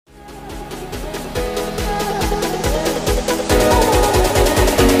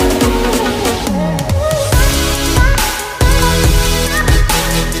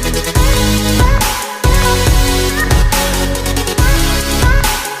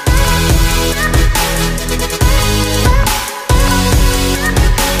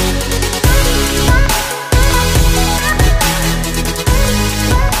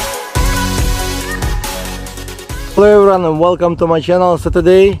Hello everyone and welcome to my channel. So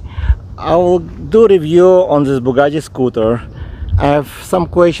today I will do a review on this Bugatti scooter. I have some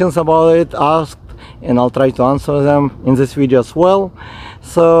questions about it asked and I'll try to answer them in this video as well.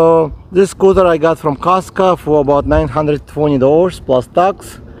 So this scooter I got from Costco for about $920 plus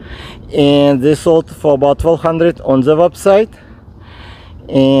tax, and they sold for about $1,200 on the website,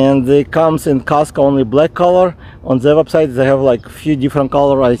 and it comes in Costco only black color. On the website they have like a few different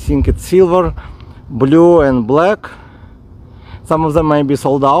colors. I think it's silver, blue and black. Some of them might be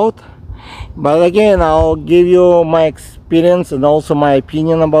sold out, but again I'll give you my experience and also my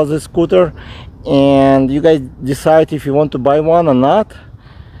opinion about this scooter, and you guys decide if you want to buy one or not.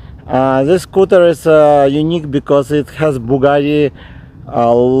 This scooter is unique because it has Bugatti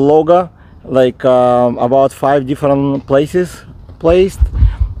logo like about 5 different places placed,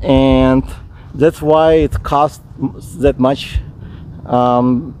 and that's why it costs that much.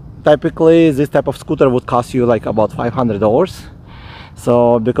 Typically this type of scooter would cost you like about $500,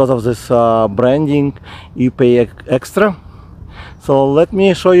 so because of this branding you pay extra. So let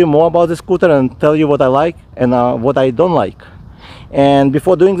me show you more about the scooter and tell you what I like and what I don't like. And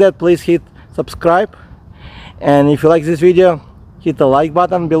before doing that, please hit subscribe, and if you like this video, hit the like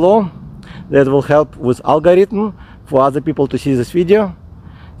button below. That will help with algorithm for other people to see this video.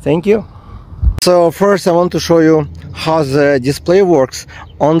 Thank you. So first I want to show you how the display works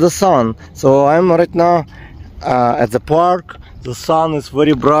on the sun. So I'm right now at the park. The sun is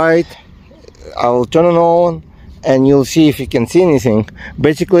very bright. I will turn it on and you'll see if you can see anything.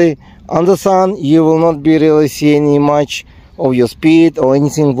 Basically on the sun you will not be really seeing much of your speed or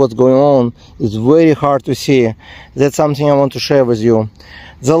anything what's going on. It's very hard to see. That's something I want to share with you.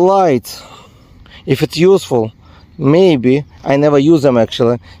 The lights, if it's useful, maybe. I never use them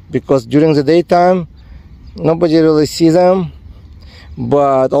actually, because during the daytime nobody really sees them.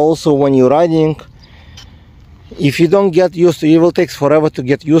 But also when you're riding, if you don't get used to it, will take forever to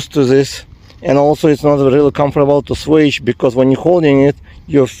get used to this. And also it's not really comfortable to switch, because when you're holding it,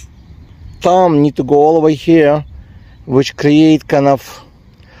 your thumb need to go all the way here, which create kind of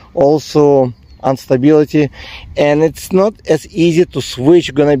also instability, and it's not as easy to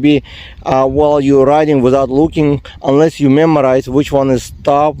switch gonna be while you're riding without looking, unless you memorize which one is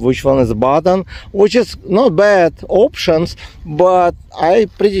stop, which one is button, which is not bad options, but I'm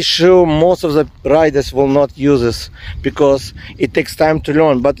pretty sure most of the riders will not use this because it takes time to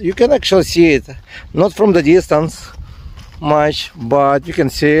learn. But you can actually see it, not from the distance much, but you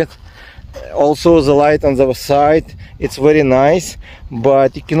can see it. Also the light on the side, it's very nice,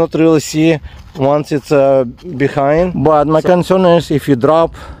 but you cannot really see once it's behind. But my concern is if you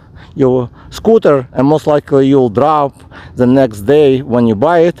drop your scooter, and most likely you'll drop the next day when you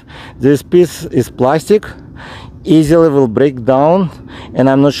buy it, this piece is plastic, easily will break down, and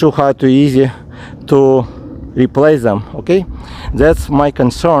I'm not sure how to easy to replace them. Okay, that's my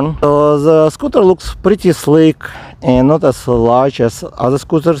concern. So the scooter looks pretty slick and not as large as other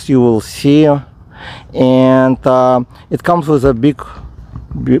scooters you will see, and it comes with a big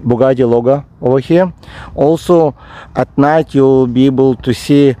Bugatti logo over here. Also at night you'll be able to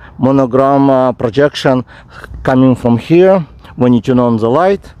see Monogram projection coming from here when you turn on the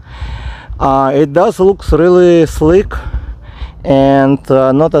light. It does look really slick and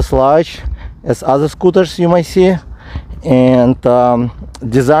not as large as other scooters you might see. And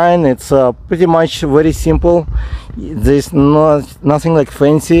design, it's pretty much very simple. There's nothing like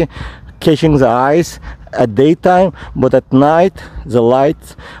fancy catching the eyes at daytime, but at night the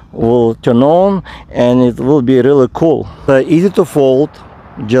lights will turn on and it will be really cool. Easy to fold,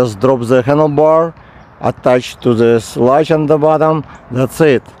 just drop the handlebar, attach to this latch on the bottom, that's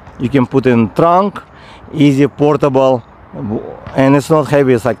it. You can put in trunk, easy, portable, and it's not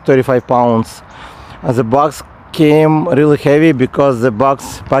heavy, it's like 35 pounds. The box came really heavy because the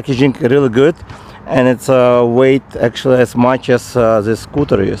box packaging really good, and it's weight actually as much as this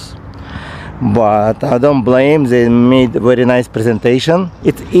scooter is. But I don't blame, they made a very nice presentation.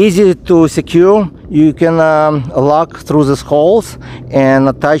 It's easy to secure. You can lock through these holes and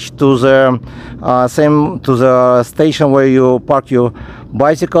attach to the to the station where you park your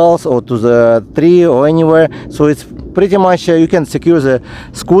bicycles, or to the tree or anywhere. So it's pretty much you can secure the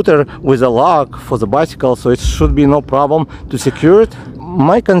scooter with a lock for the bicycle, so it should be no problem to secure it.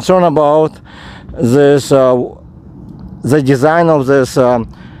 My concern about this the design of this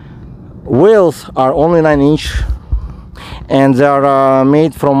wheels are only 9-inch, and they are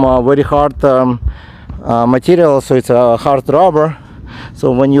made from very hard material, so it's a hard rubber.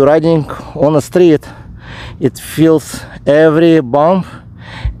 So when you're riding on the street, it feels every bump,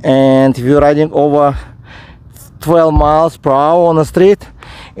 and if you're riding over 12 miles per hour on the street,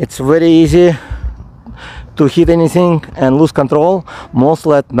 it's very easy to hit anything and lose control,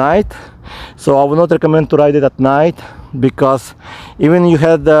 mostly at night. So I would not recommend to ride it at night, because even you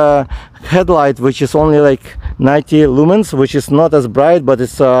had the headlight, which is only like 90 lumens, which is not as bright, but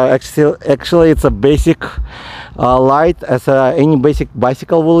it's actually it's a basic light as any basic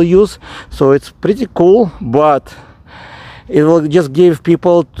bicycle will use. So it's pretty cool, but it will just give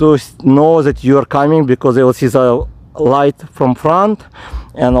people to know that you are coming, because they will see the light from front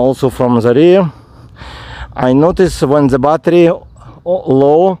and also from the rear. I notice when the battery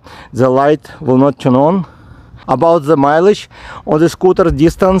low, the light will not turn on. About the mileage on the scooter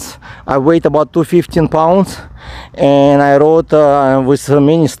distance, I weigh about 215 pounds, and I rode with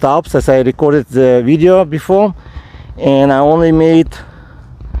many stops as I recorded the video before, and I only made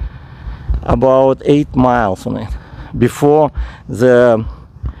about 8 miles on it before the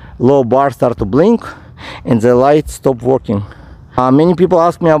low bar started to blink and the light stopped working. Many people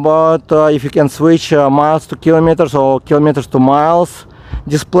ask me about if you can switch miles to kilometers or kilometers to miles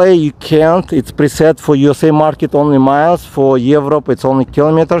display. You can't. It's preset for USA market only miles. For Europe it's only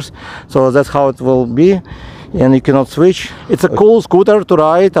kilometers, so that's how it will be, and you cannot switch. It's a cool scooter to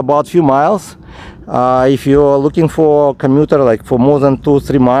ride about few miles. If you're looking for a commuter like for more than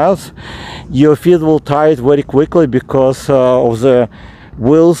 2-3 miles, your feet will tire very quickly because of the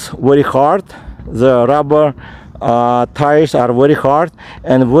wheels very hard. The rubber tires are very hard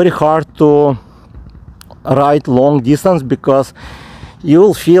and very hard to ride long distance, because you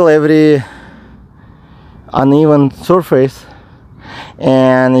will feel every uneven surface,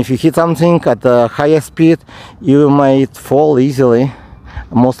 and if you hit something at the highest speed, you might fall easily,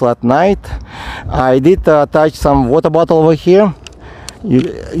 mostly at night. I did attach some water bottle over here.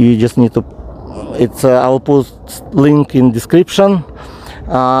 You just need to, I will put link in description.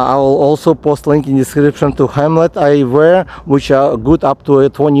 I will also post link in description to helmet I wear, which are good up to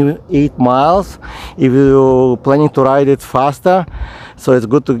 28 miles if you're planning to ride it faster. So it's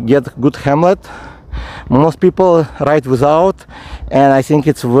good to get good helmet. Most people ride without, and I think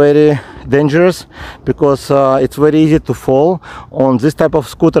it's very dangerous, because it's very easy to fall on this type of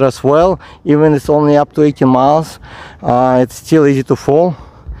scooter as well. Even it's only up to 18 miles, it's still easy to fall.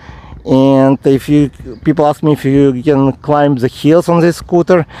 And if people ask me if you can climb the hills on this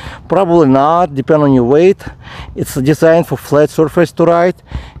scooter, probably not, depending on your weight. It's designed for flat surface to ride.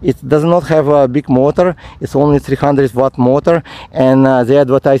 It does not have a big motor. It's only 300 watt motor, and they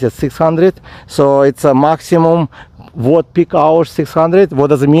advertise at 600, so it's a maximum watt peak hours 600. What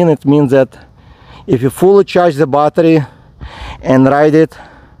does it mean? It means that if you fully charge the battery and ride it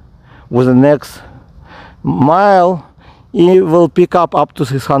with the next mile, it will pick up to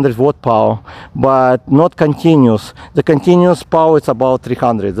 600 watt power, but not continuous. The continuous power is about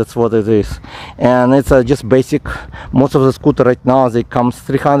 300. That's what it is, and it's just basic. Most of the scooter right now, they comes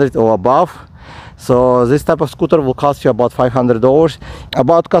 300 or above. So this type of scooter will cost you about $500.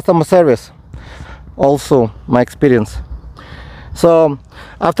 About customer service, also my experience. So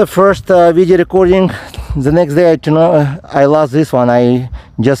after first video recording, the next day I lost this one. I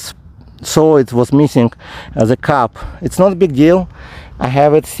just saw it was missing the cap. It's not a big deal. I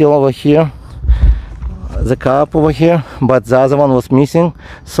have it still over here, the cap over here, but the other one was missing.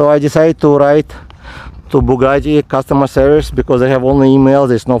 So I decided to write to Bugatti customer service, because I have only email,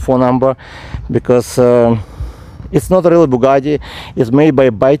 there's no phone number, because it's not really Bugatti. It's made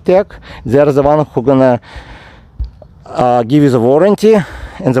by Bytech. They're the one who gonna give you the warranty,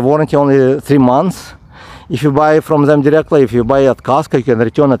 and the warranty only 3 months. If you buy from them directly, if you buy at Costco, you can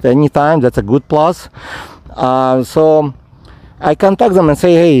return at any time. That's a good plus. So I contact them and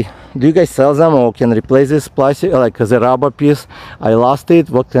say, hey, do you guys sell them, or can replace this plastic, like the rubber piece? I lost it.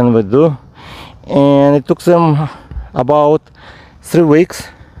 What can we do? And it took them about 3 weeks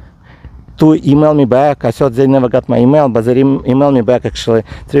to email me back. I thought they never got my email, but they emailed me back actually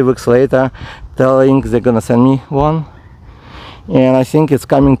 3 weeks later, telling they're gonna send me one. And I think it's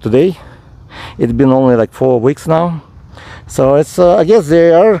coming today. It's been only like 4 weeks now, so it's I guess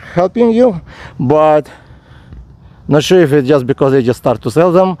they are helping you, but not sure if it's just because they just start to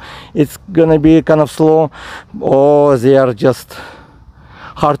sell them, it's gonna be kind of slow, or they are just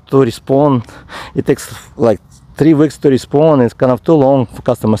hard to respond. It takes like 3 weeks to respond. It's kind of too long for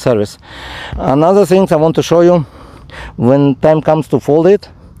customer service. Another thing I want to show you, when time comes to fold it,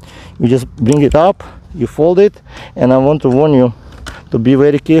 you just bring it up, you fold it, and I want to warn you to be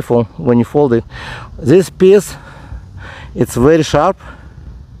very careful when you fold it. This piece, it's very sharp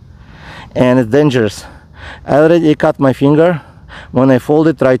and it's dangerous. I already cut my finger when I fold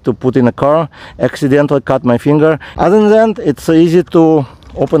it, tried to put in a car, accidentally cut my finger. Other than that, it's easy to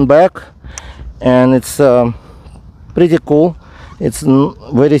open back, and it's pretty cool. It's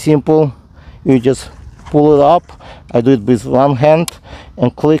very simple. You just pull it up. I do it with one hand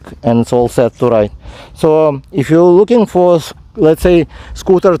and click, and it's all set to ride. So if you're looking for, let's say,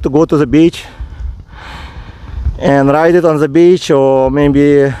 scooter to go to the beach and ride it on the beach, or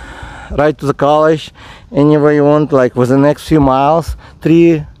maybe ride to the college, anywhere you want, like with the next few miles,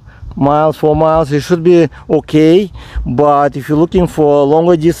 3 miles, 4 miles, it should be okay. But if you're looking for a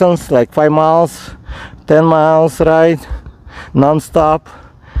longer distance, like 5 miles, 10 miles ride non-stop,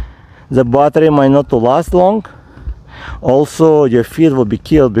 the battery might not last long. Also your feet will be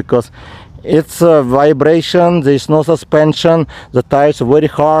killed because it's a vibration, there's no suspension, the tires are very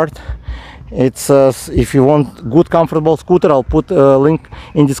hard. It's if you want good comfortable scooter, I'll put a link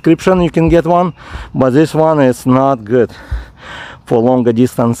in description, you can get one. But this one is not good for longer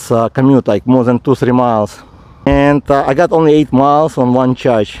distance commute, like more than 2-3 miles. And I got only 8 miles on one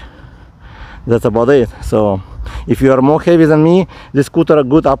charge. That's about it. So if you are more heavy than me, this scooter are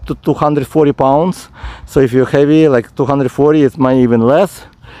good up to 240 pounds. So if you're heavy, like 240, it might even less.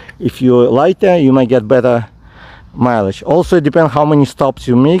 If you're lighter, you might get better mileage. Also it depends how many stops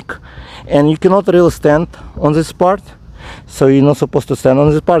you make, and you cannot really stand on this part, so you're not supposed to stand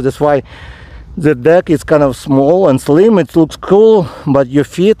on this part. That's why the deck is kind of small and slim. It looks cool, but your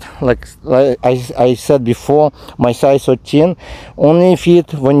feet, like I said before, my size 13, only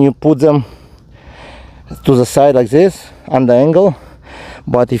fit when you put them to the side like this on the angle.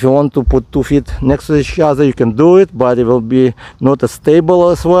 But if you want to put 2 feet next to each other, you can do it, but it will be not as stable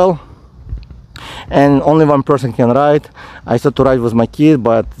as well, and only one person can ride. I started to ride with my kid,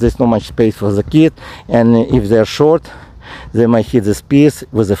 but there's not much space for the kid, and if they're short, they might hit this piece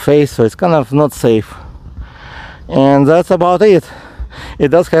with the face, so it's kind of not safe. And that's about it. It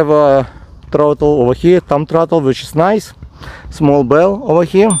does have a throttle over here, thumb throttle, which is nice, small bell over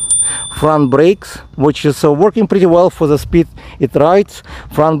here, front brakes, which is working pretty well for the speed it rides,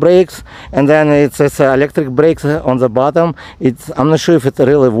 front brakes, and then it's electric brakes on the bottom. I'm not sure if it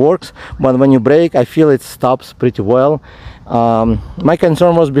really works, but when you brake, I feel it stops pretty well. My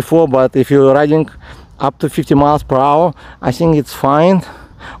concern was before, but if you're riding up to 50 miles per hour, I think it's fine.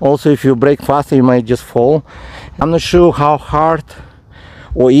 Also, if you brake faster, you might just fall. I'm not sure how hard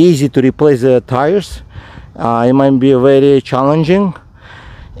or easy to replace the tires. It might be very challenging,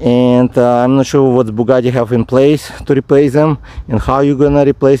 and I'm not sure what Bugatti have in place to replace them and how you're gonna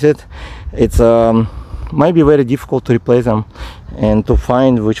replace it. It's might be very difficult to replace them and to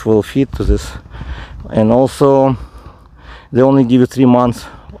find which will fit to this. And also they only give you 3 months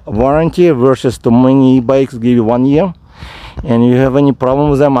warranty versus too many bikes give you 1 year. And if you have any problem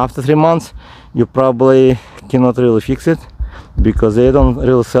with them after 3 months, you probably cannot really fix it because they don't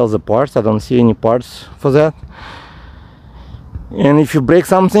really sell the parts. I don't see any parts for that. And if you break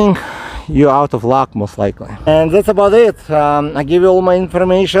something, you're out of luck most likely. And that's about it. I give you all my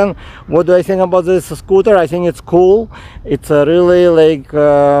information. What do I think about this scooter? I think it's cool. It's a really like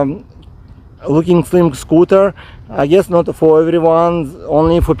looking slim scooter. I guess not for everyone,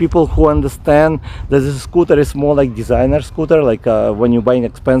 only for people who understand that this scooter is more like designer scooter, like when you buy an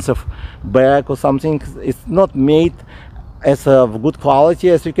expensive bag or something. It's not made as of good quality,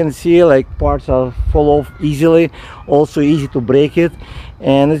 as you can see, like parts are fall off easily, also easy to break it,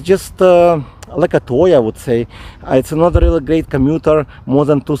 and it's just like a toy, I would say. It's not a really great commuter, more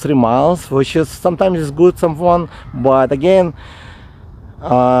than 2-3 miles, which is sometimes is good, some fun, but again,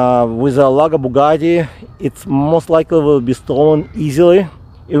 with a Laga Bugatti, it's most likely will be stolen easily.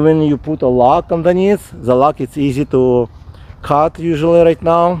 Even you put a lock underneath, the lock it's easy to cut usually right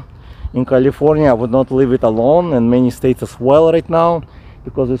now. In California, I would not leave it alone, and many states as well right now,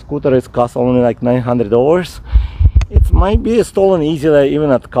 because the scooter is cost only like $900. It might be stolen easily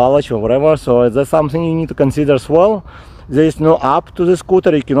even at college or whatever, so that's something you need to consider as well. There is no app to the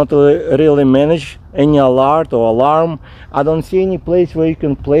scooter. You cannot really manage any alert or alarm. I don't see any place where you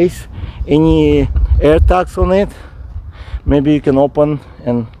can place any air tags on it. Maybe you can open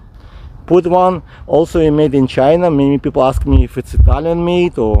and put one. Also, it's made in China. Many people ask me if it's Italian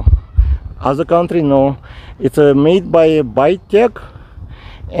made or other country. No, it's made by Bytech,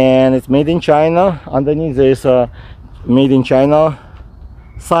 and it's made in China. Underneath there is a made in China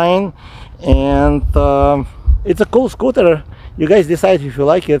sign, and it's a cool scooter. You guys decide if you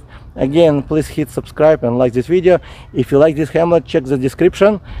like it. Again, please hit subscribe and like this video. If you like this helmet, check the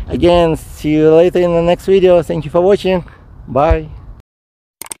description. Again, see you later in the next video. Thank you for watching. Bye.